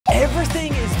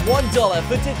$1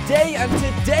 for today and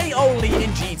today only in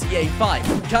GTA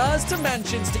 5. Cars to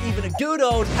mansions to even a good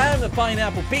old ham and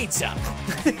pineapple pizza.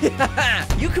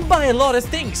 You can buy a lot of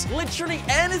things. Literally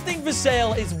anything for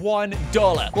sale is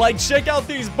 $1. Like, check out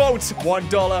these boats. $1,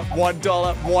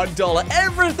 $1, $1.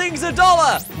 Everything's $1.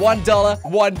 $1,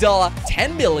 $1,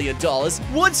 $10 million.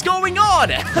 What's going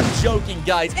on? I'm joking,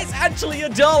 guys. It's actually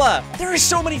 $1. There are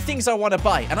so many things I want to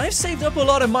buy, and I've saved up a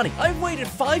lot of money. I've waited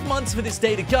 5 months for this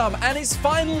day to come, and it's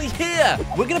finally here.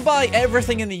 We're gonna buy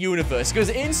everything in the universe, because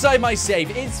inside my safe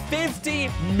is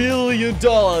 $50 million.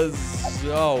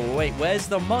 Oh, wait, where's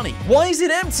the money? Why is it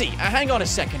empty? Hang on a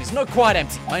second. It's not quite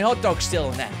empty. My hot dog's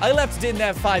still in there. I left it in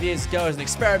there 5 years ago as an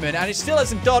experiment, and it still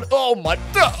hasn't done. Oh, my.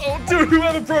 Oh, dude,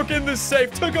 whoever broke in this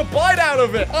safe took a bite out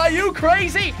of it. Are you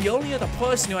crazy? The only other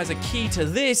person who has a key to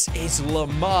this is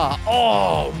Lamar.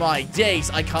 Oh, my days.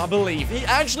 I can't believe he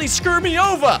actually screwed me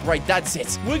over. Right, that's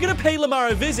it. We're gonna pay Lamar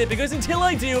a visit, because until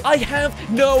I do, I have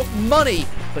no money.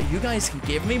 But you guys can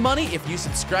give me money if you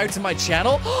subscribe to my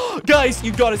channel. Guys,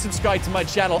 you gotta subscribe to my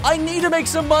channel. I need to make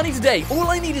some money today. All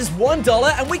I need is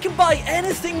 $1, and we can buy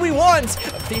anything we want.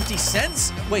 50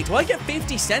 cents? Wait, do I get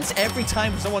 50 cents every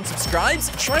time someone subscribes?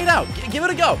 Try it out. Give it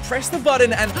a go. Press the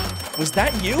button, and was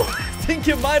that you? I think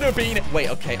it might have been. Wait,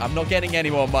 okay, I'm not getting any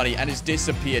more money, and it's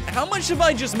disappeared. How much have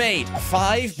I just made?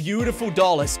 $5 beautiful.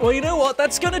 Well, you know what?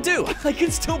 That's gonna do. I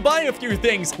can still buy a few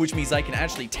things, which means I can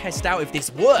actually test out if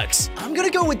this works. I'm gonna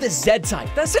go with the Z-Type.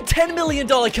 That's a $10 million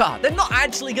car. They're not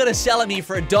actually gonna sell it me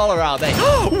for $1, are they?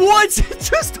 What? It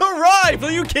just arrived.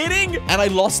 Are you kidding? And I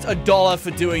lost $1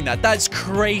 for doing that. That's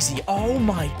crazy. Oh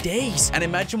my days. And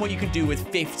imagine what you can do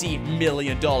with $50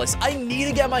 million. I need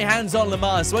to get my hands on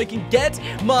Lamar so I can get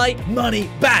my money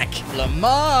back.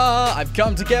 Lamar, I've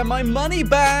come to get my money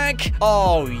back.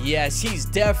 Oh yes, he's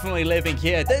definitely living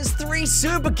here. There's 3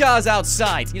 supercars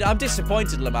outside. You know, I'm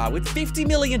disappointed, Lamar. With $50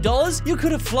 million, you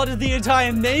could have flooded the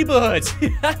entire neighborhood.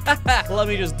 Let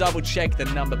me just double check the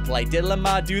number plate. Did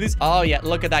Lamar do this? Oh yeah,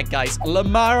 look at that, guys.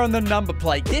 Lamar on the number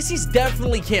plate. This is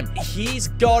definitely him. He's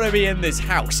gotta be in this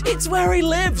house. It's where he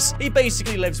lives. He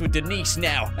basically lives with Denise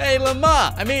now. Hey,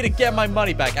 Lamar, I'm here to get my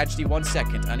money back. Actually, 1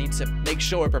 second. I need to make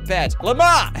sure we're prepared.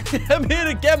 Lamar, I'm here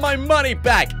to get my money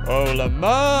back. Oh,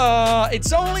 Lamar,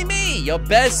 it's only me, your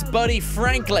best buddy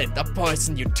Franklin, the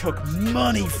person you took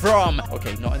money from.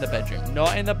 Okay, not in the bedroom.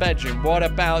 Not in the bedroom. What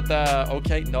about the...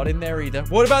 Okay, not in there either.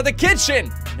 What about the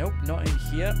kitchen? Nope, not in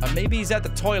here. Maybe he's at the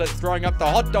toilet throwing up the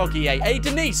hot dog he ate. Hey,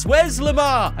 Denise, where's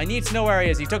Lamar? I need to know where he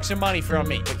is. He took some money from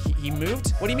me. Wait, he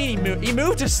moved? What do you mean he moved? He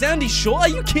moved to Sandy Shore? Are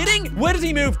you kidding? Where did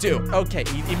he move to? Okay,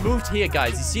 he moved here,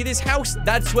 guys. You see this house?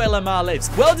 That's where Lamar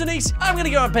lives. Well, Denise, I'm gonna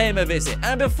go and pay him a visit.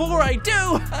 And before I do,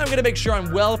 I'm gonna make sure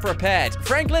I'm well prepared.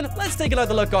 Franklin, let's take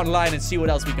another look online and see what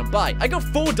else we can buy. I got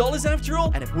 $4 after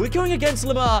all, and if we're going against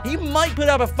Lamar, he might put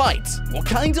up a fight. What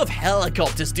kind of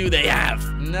helicopters do they have?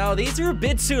 No, these are a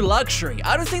bit too luxury.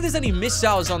 I don't think there's any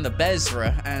missiles on the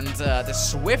Bezra, and the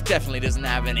Swift definitely doesn't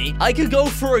have any. I could go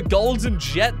for a golden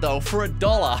jet, though, for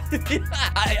 $1.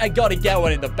 I gotta get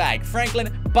one in the bag.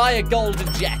 Franklin, buy a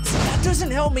golden jet. That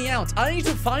doesn't help me out. I need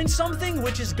to find something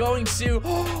which is going to...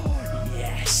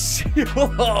 Yes.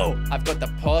 Whoa. I've got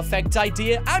the perfect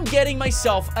idea. I'm getting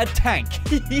myself a tank.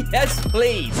 Yes,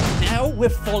 please. Now we're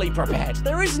fully prepared.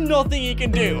 There is nothing you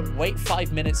can do. Wait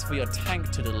 5 minutes for your tank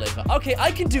to deliver. Okay,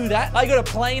 I can do that. I got a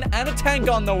plane and a tank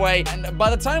on the way. And by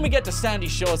the time we get to Sandy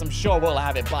Shores, I'm sure we'll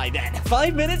have it by then.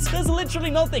 5 minutes? There's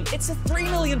literally nothing. It's a $3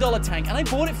 million tank, and I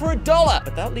bought it for $1.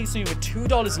 But that leaves me with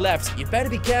 $2 left. You better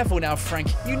be careful now, Frank.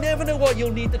 You never know what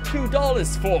you'll need the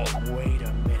 $2 for. Wait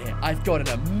a minute. I've got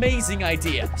an amazing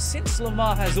idea. Since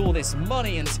Lamar has all this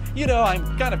money and, you know,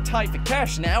 I'm kind of tight for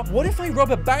cash now, what if I rob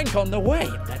a bank on the way?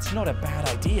 That's not a bad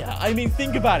idea. I mean,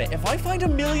 think about it. If I find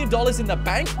 $1 million in the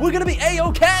bank, we're gonna be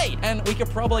A-okay. And we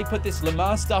could probably put this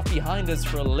Lamar stuff behind us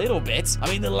for a little bit. I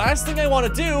mean, the last thing I want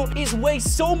to do is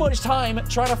waste so much time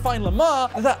trying to find Lamar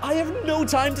that I have no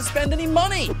time to spend any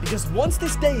money. Because once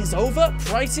this day is over,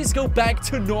 prices go back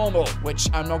to normal, which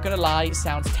I'm not gonna lie,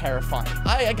 sounds terrifying.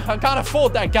 I can't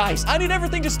afford that, guys. I need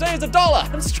everything to stay as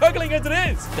 $1. I'm struggling as it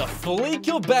is. The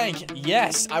Fleekill Bank.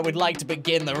 Yes, I would like to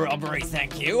begin the robbery,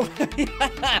 thank you.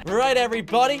 Right,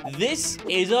 everybody. This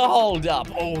is a holdup.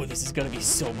 Oh, this is gonna be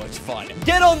so much fun.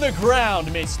 Get on the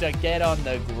ground, mister. Get on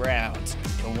the ground.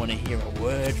 Don't want to hear a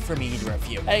word from either of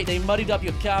you. Hey, they muddied up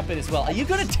your carpet as well. Are you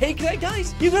gonna take that,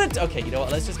 guys? You gonna... Okay, you know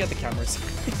what? Let's just get the cameras.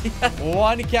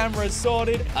 One camera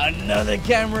sorted. Another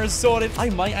camera sorted. I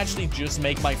might actually just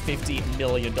make my $50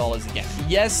 million again.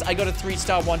 Yes, I got a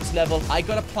 3-star once level. I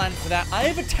got a plan for that. I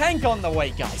have a tank on the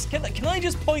way, guys. Can I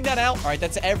just point that out? All right,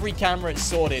 that's every camera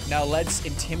sorted. Now let's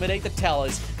intimidate the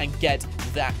tellers and get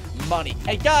that money.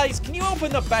 Hey, guys, can you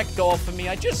open the back door for me?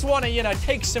 I just want to, you know,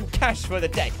 take some cash for the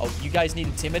day. Oh, you guys need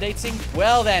intimidating?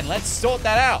 Well, then, let's sort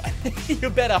that out. You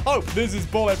better hope this is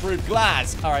bulletproof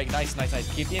glass. All right, nice.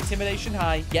 Keep the intimidation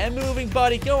high. Get moving,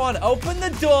 buddy. Go on, open the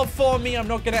door for me. I'm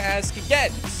not going to ask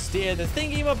again. Steer the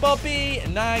thingy, my puppy.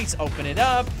 Nice, open it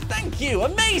up. Thank you,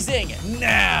 amazing.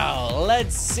 Now,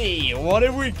 let's see. What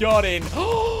have we got in?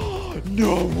 Oh,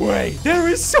 no way. There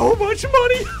is so much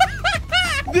money.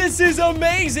 This is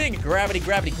amazing. Grab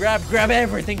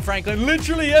everything, Franklin.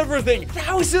 Literally everything.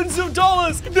 Thousands of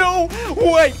dollars. No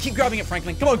way. Keep grabbing it,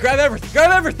 Franklin. Come on, grab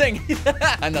everything.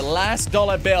 And the last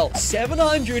dollar bill,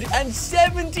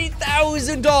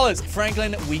 $770,000.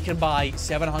 Franklin, we can buy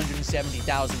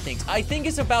 770,000 things. I think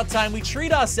it's about time we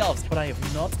treat ourselves, but I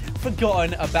have not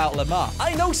forgotten about Lamar.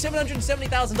 I know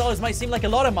 $770,000 might seem like a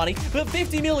lot of money, but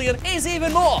 50 million is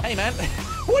even more. Hey, man.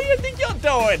 What do you think you're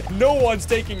doing? No one's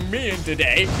taking me in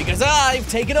today because I've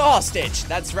taken a hostage.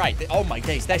 That's right. Oh, my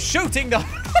days. They're shooting the...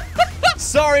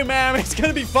 Sorry, ma'am. It's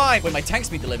gonna be fine. Wait, my tank's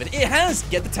been delivered. It has.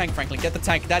 Get the tank, Franklin. Get the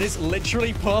tank. That is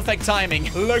literally perfect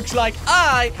timing. Looks like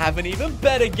I have an even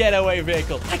better getaway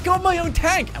vehicle. I got my own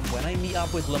tank. And when I meet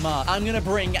up with Lamar, I'm gonna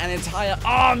bring an entire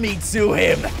army to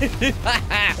him.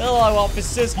 Hello,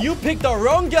 officers. You picked the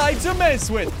wrong guy to mess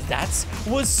with. That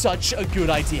was such a good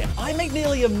idea. I made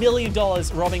nearly $1 million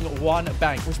robbing one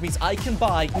bank, which means I can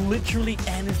buy literally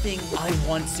anything I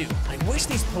want to. I wish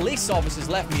these police officers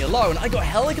left me alone. I got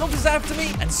helicopters after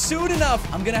me, and soon enough,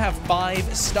 I'm gonna have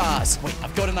 5 stars. Wait,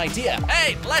 I've got an idea.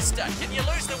 Hey, Lester, can you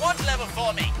lose the want level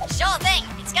for me? Sure thing.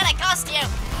 It's gonna cost you.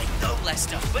 I know,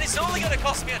 Lester, but it's only gonna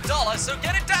cost me $1, so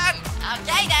get it done.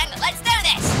 Okay, then. Let's do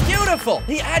this. Beautiful.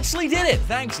 He actually did it.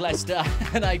 Thanks, Lester.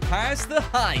 And I passed the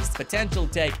heist. Potential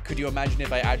take. Could you imagine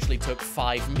if I actually took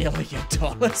 $5 million?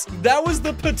 That was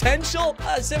the potential?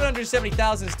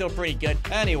 770,000 is still pretty good.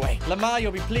 Anyway, Lamar,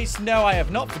 you'll be pleased to know I have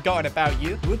not forgotten about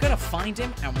you. We're gonna find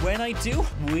him, and when I do,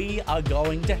 we are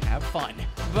going to have fun.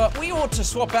 But we ought to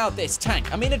swap out this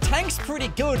tank. I mean, a tank's pretty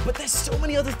good, but there's so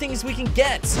many other things we can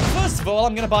get. First of all,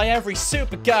 I'm gonna buy every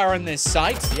supercar on this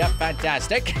site. Yep,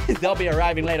 fantastic. They'll be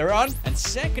arriving later on. And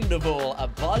second of all, a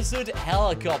buzzard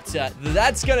helicopter.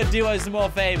 That's gonna do us more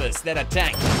favors than a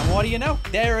tank. And what do you know?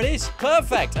 There it is.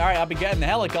 Perfect. All right, I'll be getting the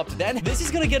helicopter then. This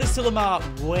is gonna get us to Lamar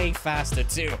way faster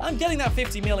too. I'm getting that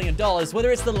 $50 million,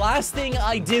 whether it's the last thing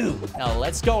I do. Now,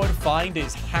 let's go and find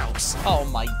his house. Oh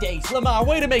my days. Lamar,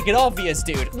 way to make it obvious,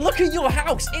 dude. Look at your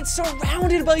house. It's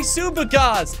surrounded by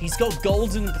supercars. He's got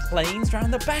golden planes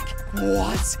around the back.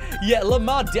 What? Yeah,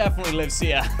 Lamar definitely lives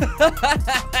here.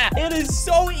 It is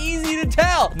so easy to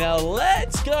tell. Now,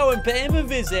 let's go and pay him a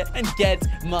visit and get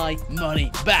my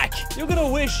money back. You're gonna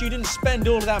wish you didn't spend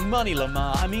all of that money,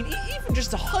 Lamar. I mean, even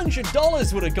just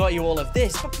 $100 would have got you all of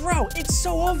this. But, bro, it's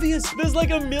so obvious. There's like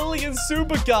 1 million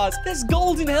supercars. There's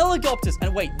golden helicopters.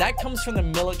 And wait, that comes from the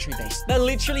military base. That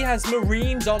literally has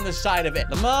Marines on the side of it.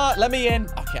 Lamar, let me in.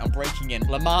 Okay, I'm breaking in.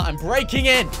 Lamar, I'm breaking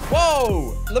in.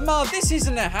 Whoa. Lamar, this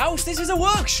isn't a house. This is a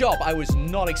workshop. I was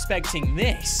not expecting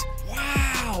this.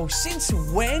 Wow, since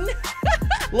when?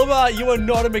 Lamar, you are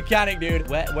not a mechanic, dude.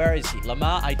 Where is he?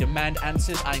 Lamar, I demand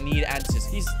answers. I need answers.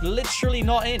 He's literally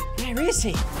not in. Where is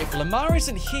he? If Lamar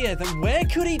isn't here, then where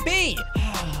could he be?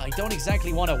 I don't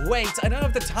exactly want to wait. I don't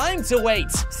have the time to wait.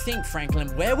 Think, Franklin,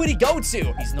 where would he go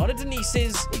to? He's not at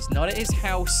Denise's. He's not at his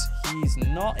house. He's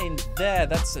not in there.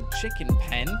 That's a chicken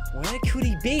pen. Where could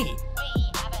he be? We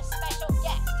have a special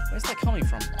guest. Where's that coming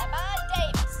from? Lamar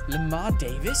Davis. Lamar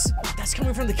Davis? That's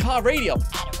coming from the car radio.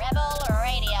 At Rebel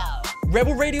Radio.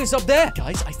 Rebel Radio's up there.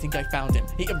 Guys, I think I found him.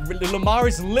 Lamar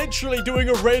is literally doing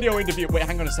a radio interview. Wait,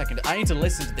 hang on a second. I need to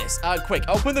listen to this. Quick,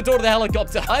 open the door to the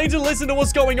helicopter. I need to listen to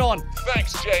what's going on.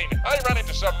 Thanks, Jane. I ran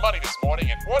into some money this morning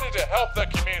and wanted to help the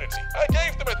community. I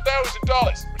gave them $1,000,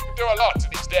 which can do a lot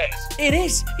these days. It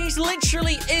is. He's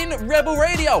literally in Rebel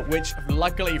Radio, which,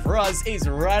 luckily for us, is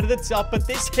right at the top of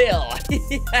this hill.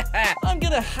 I'm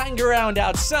gonna hang around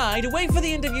outside, wait for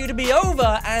the interview to be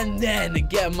over, and then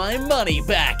get my money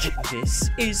back. This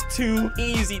is too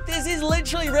easy. This is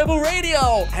literally Rebel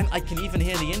Radio. And I can even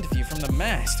hear the interview from the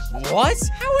mast. What?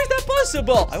 How is that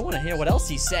possible? I want to hear what else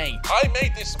he's saying. I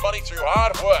made this money through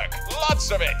hard work. Lots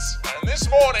of it. And this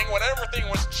morning, when everything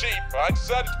was cheap, I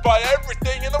decided to buy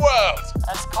everything in the world.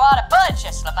 That's quite a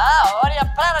purchase, Lamar. What do you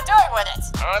plan on doing with it?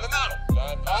 I don't know.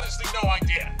 Honestly, no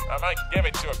idea. I might give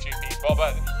it to a few people,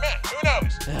 but man, who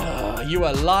knows? You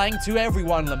are lying to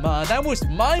everyone, Lamar. That was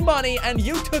my money, and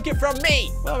you took it from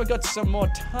me. Well, we got some more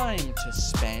time to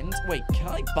spend. Wait, can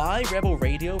I buy Rebel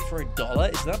Radio for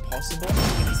 $1? Is that possible?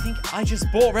 I think I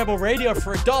just bought Rebel Radio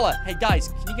for $1. Hey, guys,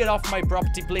 can you get off my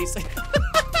property, please?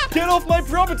 Get off my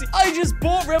property. I just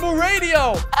bought Rebel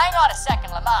Radio. Hang on a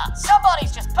second, Lamar.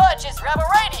 Somebody's just purchased Rebel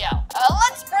Radio.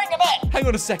 Let's bring him in. Hang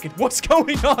on a second. What's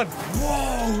going on?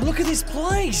 Whoa, look at this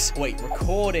place. Wait,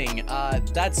 recording.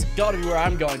 That's gotta be where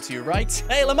I'm going to, right?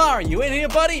 Hey, Lamar, are you in here,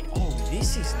 buddy? Oh,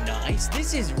 this is nice.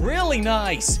 This is really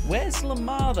nice. Where's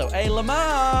Lamar, though? Hey,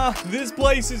 Lamar, this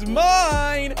place is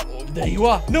mine. Oh, there you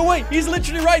are. No, wait, he's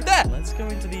literally right there. Let's go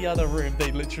into the other room.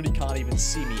 They literally can't even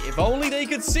see me. If only they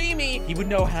could see me, he would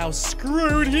know how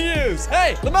screwed he is.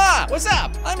 Hey, Lamar, what's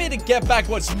up? I'm here to get back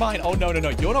what's mine. Oh, no, no, no.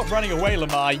 You're not running away,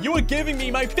 Lamar. You were giving me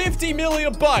my 50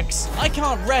 million bucks. I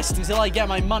can't rest until I get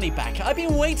my money back. I've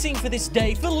been waiting for this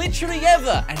day for literally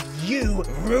ever, and you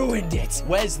ruined it.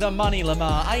 Where's the money,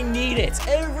 Lamar? I need it.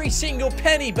 Every single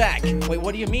penny back. Wait,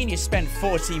 what do you mean you spent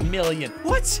 40 million?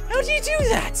 What? How do you do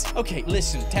that? Okay,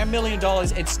 listen, $10 million,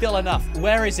 it's still enough.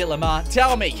 Where is it, Lamar?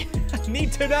 Tell me. I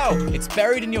need to know. It's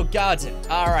buried in your garden.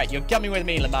 All right, you're coming with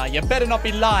me, Lamar. You better not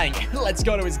be lying. Let's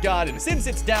go to his garden. Since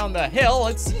it's down the hill,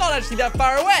 it's not actually that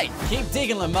far away. Keep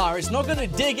digging, Lamar. It's not gonna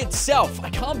dig itself. I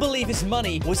can't believe his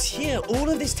money was here all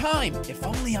of this time. If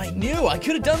only I knew. I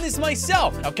could have done this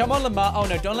myself. Now, come on, Lamar. Oh,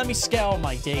 no, don't let me scare all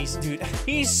my days, dude.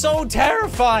 He's so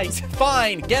terrified.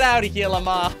 Fine, get out of here,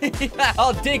 Lamar.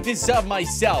 I'll dig this up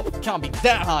myself. Can't be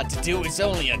that hard to do. It's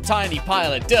only a tiny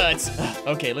pile of dirt.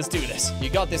 Okay, let's do this. You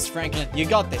got this, Franklin. You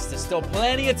got this. There's still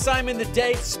plenty of time in the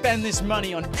day to spend this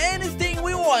money on anything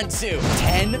we want to.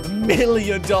 $10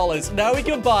 million. Now we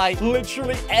can buy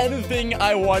literally anything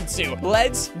I want to.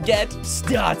 Let's get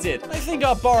started. I think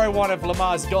I'll borrow one of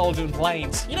Lamar's golden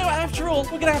planes. You know, after all,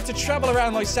 we're gonna have to travel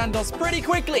around Los Santos pretty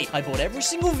quickly. I bought every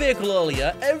single vehicle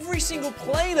earlier, every single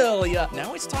plane earlier.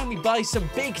 Now it's time we buy some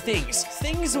big things.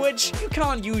 Things which you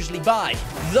can't usually buy.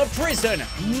 The prison,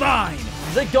 mine.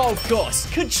 The golf course,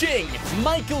 ka-ching.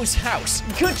 Michael's house,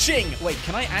 ka-ching. Wait,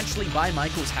 can I actually buy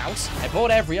Michael's house? I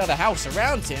bought every other house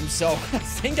around him, so I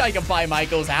think I can buy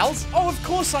Michael's house. Oh, of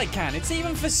course I can. It's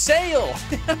even for sale.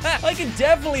 I can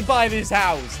definitely buy this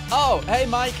house. Oh, hey,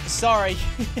 Mike. Sorry.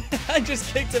 I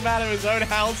just kicked him out of his own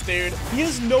house, dude. He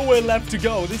has nowhere left to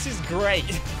go. This is great.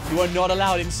 You are not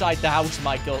allowed inside the house,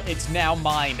 Michael. It's now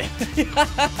mine.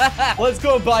 Let's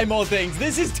go and buy more things.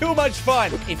 This is too much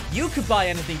fun. If you could buy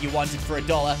anything you wanted for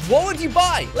 $1, what would you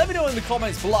buy? Let me know in the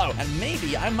comments below. And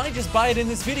maybe I might just buy it in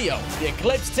this video. The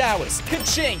Eclipse Towers,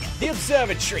 ka-ching. The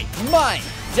Observatory, mine.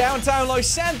 Downtown Los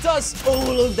Santos,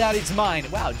 all of that is mine.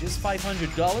 Wow, just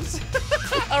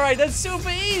 $500? All right, that's super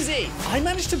easy. I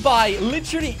managed to buy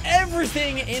literally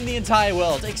everything in the entire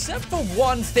world, except for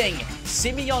one thing,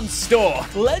 Simeon's store.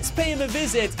 Let's pay him a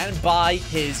visit and buy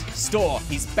his store.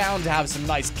 He's bound to have some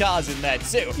nice cars in there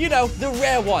too. You know, the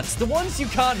rare ones, the ones you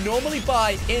can't normally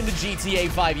buy in the GTA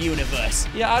 5 universe.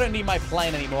 Yeah, I don't need my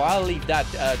plane anymore. I'll leave that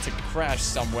to crash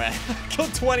somewhere.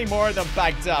 Got 20 more of them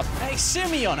backed up. Hey,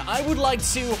 Simeon, I would like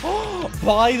to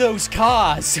buy those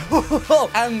cars.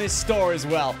 And this store as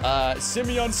well.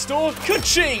 Simeon's store,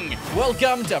 ka-ching!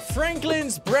 Welcome to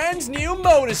Franklin's brand new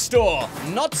motor store.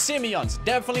 Not Simeon's.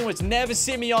 Definitely was never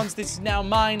Simeon's. This is now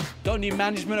mine. Got new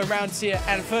management around here.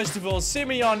 And first of all,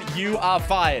 Simeon, you are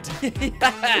fired.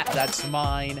 That's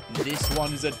mine. This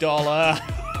one's $1.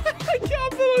 I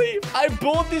can't believe I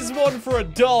bought this one for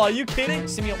 $1. Are you kidding?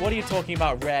 Simeon, what are you talking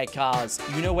about rare cars?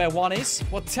 You know where one is?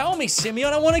 Well, tell me,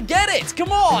 Simeon. I want to get it.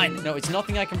 Come on. No, it's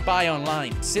nothing I can buy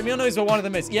online. Simeon knows where one of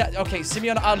them is. Yeah, okay,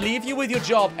 Simeon, I'll leave you with your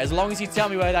job as long as you tell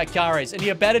me where that car is. And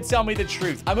you better tell me the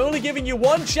truth. I'm only giving you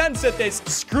one chance at this.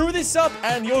 Screw this up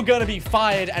and you're gonna be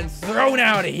fired and thrown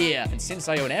out of here. And since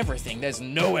I own everything, there's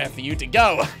nowhere for you to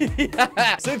go.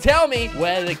 So tell me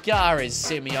where the car is,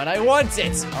 Simeon. I want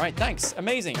it. All right, thanks.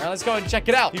 Amazing. All right, let's go and check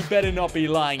it out. You better not be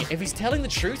lying. If he's telling the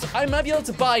truth, I might be able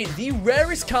to buy the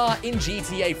rarest car in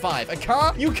GTA 5. A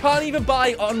car you can't even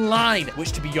buy online,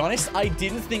 which, to be honest, I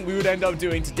didn't think we would end up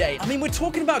doing today. I mean, we're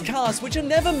talking about cars which are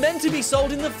never meant to be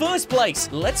sold in the first place.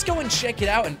 Let's go and check it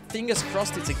out, and fingers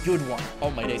crossed it's a good one. Oh,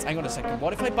 my days. Hang on a second.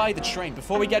 What if I buy the train?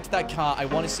 Before we get to that car, I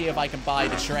want to see if I can buy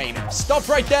the train. Stop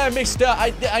right there, mister.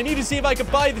 I need to see if I can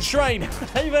buy the train.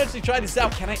 I've actually tried this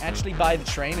out. Can I actually buy the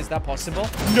train? Is that possible?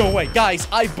 No way. Guys,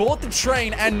 I bought the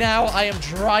train, and now I am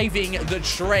driving the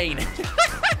train.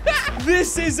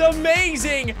 This is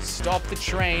amazing. Stop the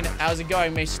train. How's it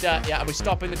going, mister? Yeah, we're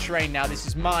stopping the train now. This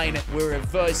is mine. We're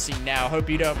reversing now. Hope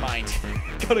you don't mind.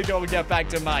 Gotta go and get back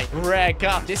to my rare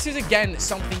car. This is, again,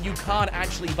 something you can't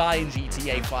actually buy in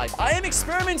GTA 5. I am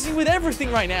experimenting with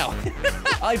everything right now.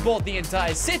 I bought the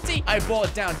entire city. I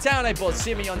bought downtown. I bought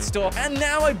Simeon's store. And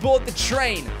now I bought the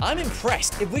train. I'm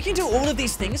impressed. If we can do all of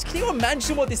these things, can you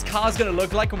imagine what this car's gonna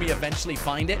look like when we eventually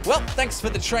find it? Well, thanks for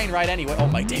the train ride anyway. Oh,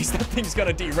 my days. That thing's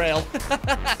gonna derail.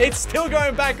 It's still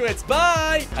going backwards.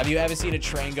 Bye. Have you ever seen a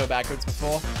train go backwards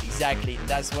before? Exactly.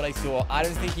 That's what I thought. I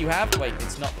don't think you have. Wait,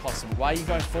 it's not possible. Why are you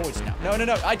going forwards now? No, no,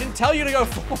 no. I didn't tell you to go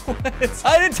forwards.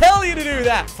 I didn't tell you to do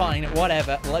that. Fine,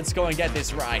 whatever. Let's go and get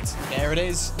this right. There it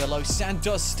is. The Los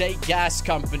Santos State Gas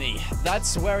Company.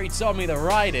 That's where he told me the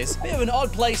ride is. Bit of an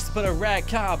odd place to put a rare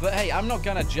car, but hey, I'm not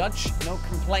gonna judge. No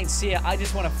complaints here. I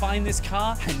just want to find this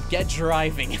car and get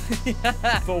driving.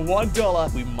 For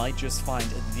 $1, we might just find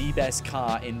the best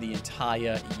car in the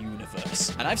entire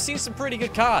universe. And I've seen some pretty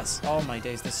good cars. Oh my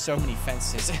days, there's so many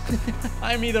fences.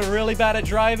 I'm either really bad at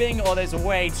driving or there's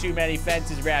way too many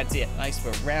fences around here. Nice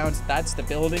for rounds. That's the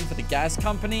building for the gas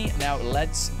company. Now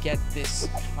let's get this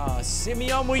car.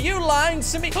 Simeon, were you lying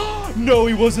to me? No,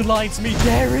 he wasn't lying to me.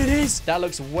 There it is. That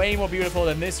looks way more beautiful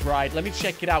than this ride. Let me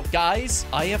check it out, guys.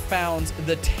 I have found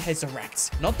the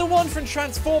Tesseract. Not the one from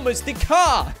Transformers, the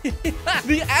car.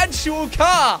 The actual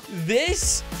car.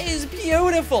 This is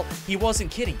beautiful. He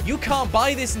wasn't kidding. You can't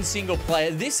buy this in single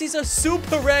player. This is a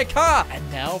super rare car.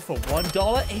 And now for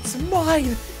 $1, it's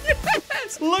mine.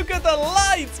 Yes! Look at the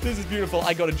lights! This is beautiful.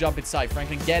 I gotta jump inside.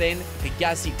 Franklin, get in. The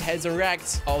gassy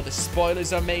Tesseract. Oh, the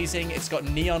spoiler's amazing. It's got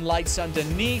neon lights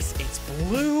underneath. It's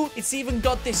blue. It's even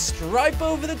got this stripe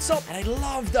over the top. And I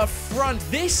love the front.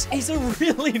 This is a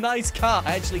really nice car.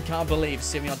 I actually can't believe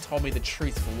Simeon told me the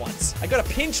truth for once. I gotta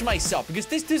pinch myself because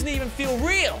this doesn't even feel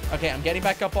real. Okay, I'm getting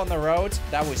back up on the road.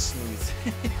 That was smooth.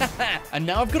 And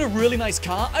now I've got a really nice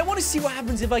car. I want to see what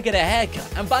happens if I get a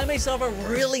haircut and buy myself a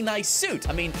really nice suit.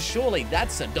 I mean, surely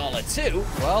that's $1 too.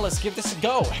 Well, let's give this a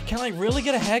go. Can I really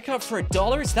get a haircut for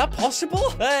 $1? Is that possible?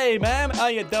 Hey, ma'am, how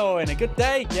you doing? A good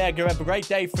day? Yeah, a great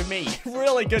day for me.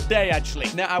 Really good day, actually.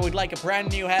 Now, I would like a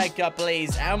brand new haircut,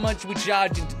 please. How much we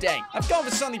charging today? I've gone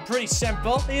for something pretty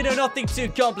simple. You know, nothing too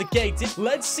complicated.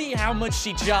 Let's see how much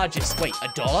she charges. Wait,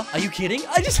 $1? Are you kidding?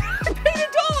 I just paid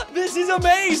 $1. This is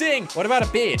amazing. What about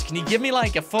a beard? Can you give me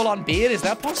like a full-on beard? Is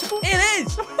that possible? It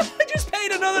is. I just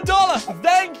paid another $1.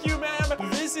 Thank you, ma'am.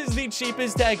 This is the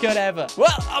cheapest haircut ever.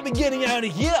 Well, I'll be getting out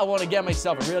of here. I want to get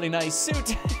myself a really nice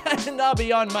suit and I'll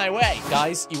be on my way.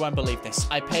 Guys, you won't believe this.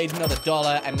 I paid another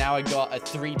 $1 and now I got a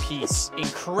 3-piece,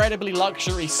 incredibly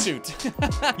luxury suit.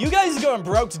 You guys are going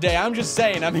broke today. I'm just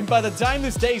saying. I mean, by the time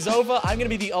this day's over, I'm going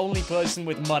to be the only person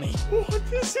with money. What?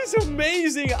 This is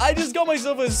amazing. I just got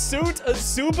myself a suit, a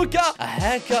supercar, a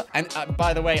haircut. And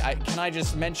by the way, can I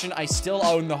just mention, I still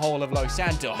own the whole of Los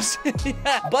Santos.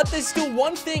 Yeah, but there's still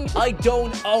one thing I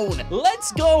don't own.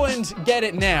 Let's go and get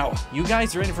it now. You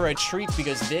guys are in for a treat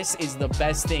because this is the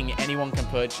best thing anyone can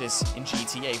purchase in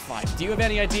GTA 5. Do you have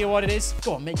any idea what it is?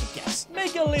 Go on, make a guess.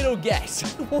 Make a little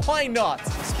guess. Why not?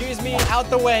 Excuse me, out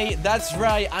the way. That's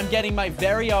right. I'm getting my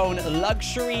very own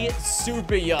luxury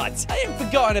super yacht. I ain't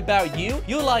forgotten about you.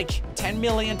 You're like $10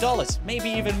 million, maybe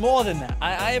even more than that.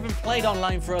 I haven't played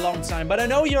online for a long time, but I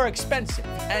know you're expensive,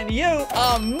 and you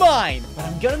are mine. But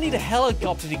I'm gonna need a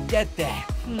helicopter to get there.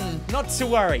 Not to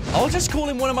worry. I'll just call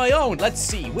him one of my own. Let's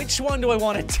see. Which one do I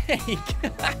want to take?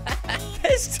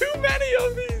 There's too many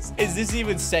of these. Is this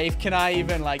even safe? Can I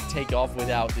even, like, take off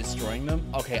without destroying them?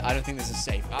 Okay, I don't think this is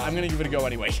safe. I'm gonna give it a go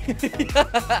anyway.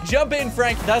 Jump in,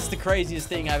 Frank. That's the craziest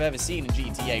thing I've ever seen in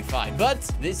GTA 5. But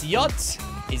this yacht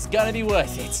is gonna be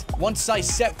worth it. Once I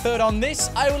set foot on this,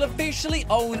 I will officially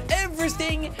own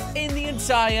everything in the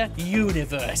entire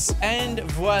universe. And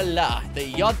voila, the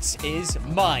yacht is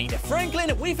mine.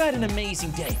 Franklin, we've had an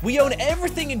amazing day. We own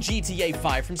everything in GTA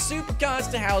 5, from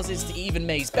supercars to houses to even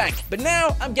Maze Bank. But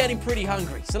now, I'm getting pretty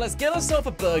hungry, so let's get ourselves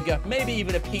a burger, maybe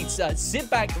even a pizza, sit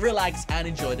back, relax, and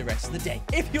enjoy the rest of the day.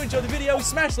 If you enjoyed the video,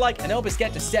 smash like and help us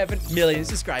get to 7 million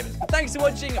subscribers. Thanks for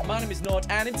watching. My name is Nought,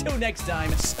 and until next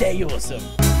time, stay awesome.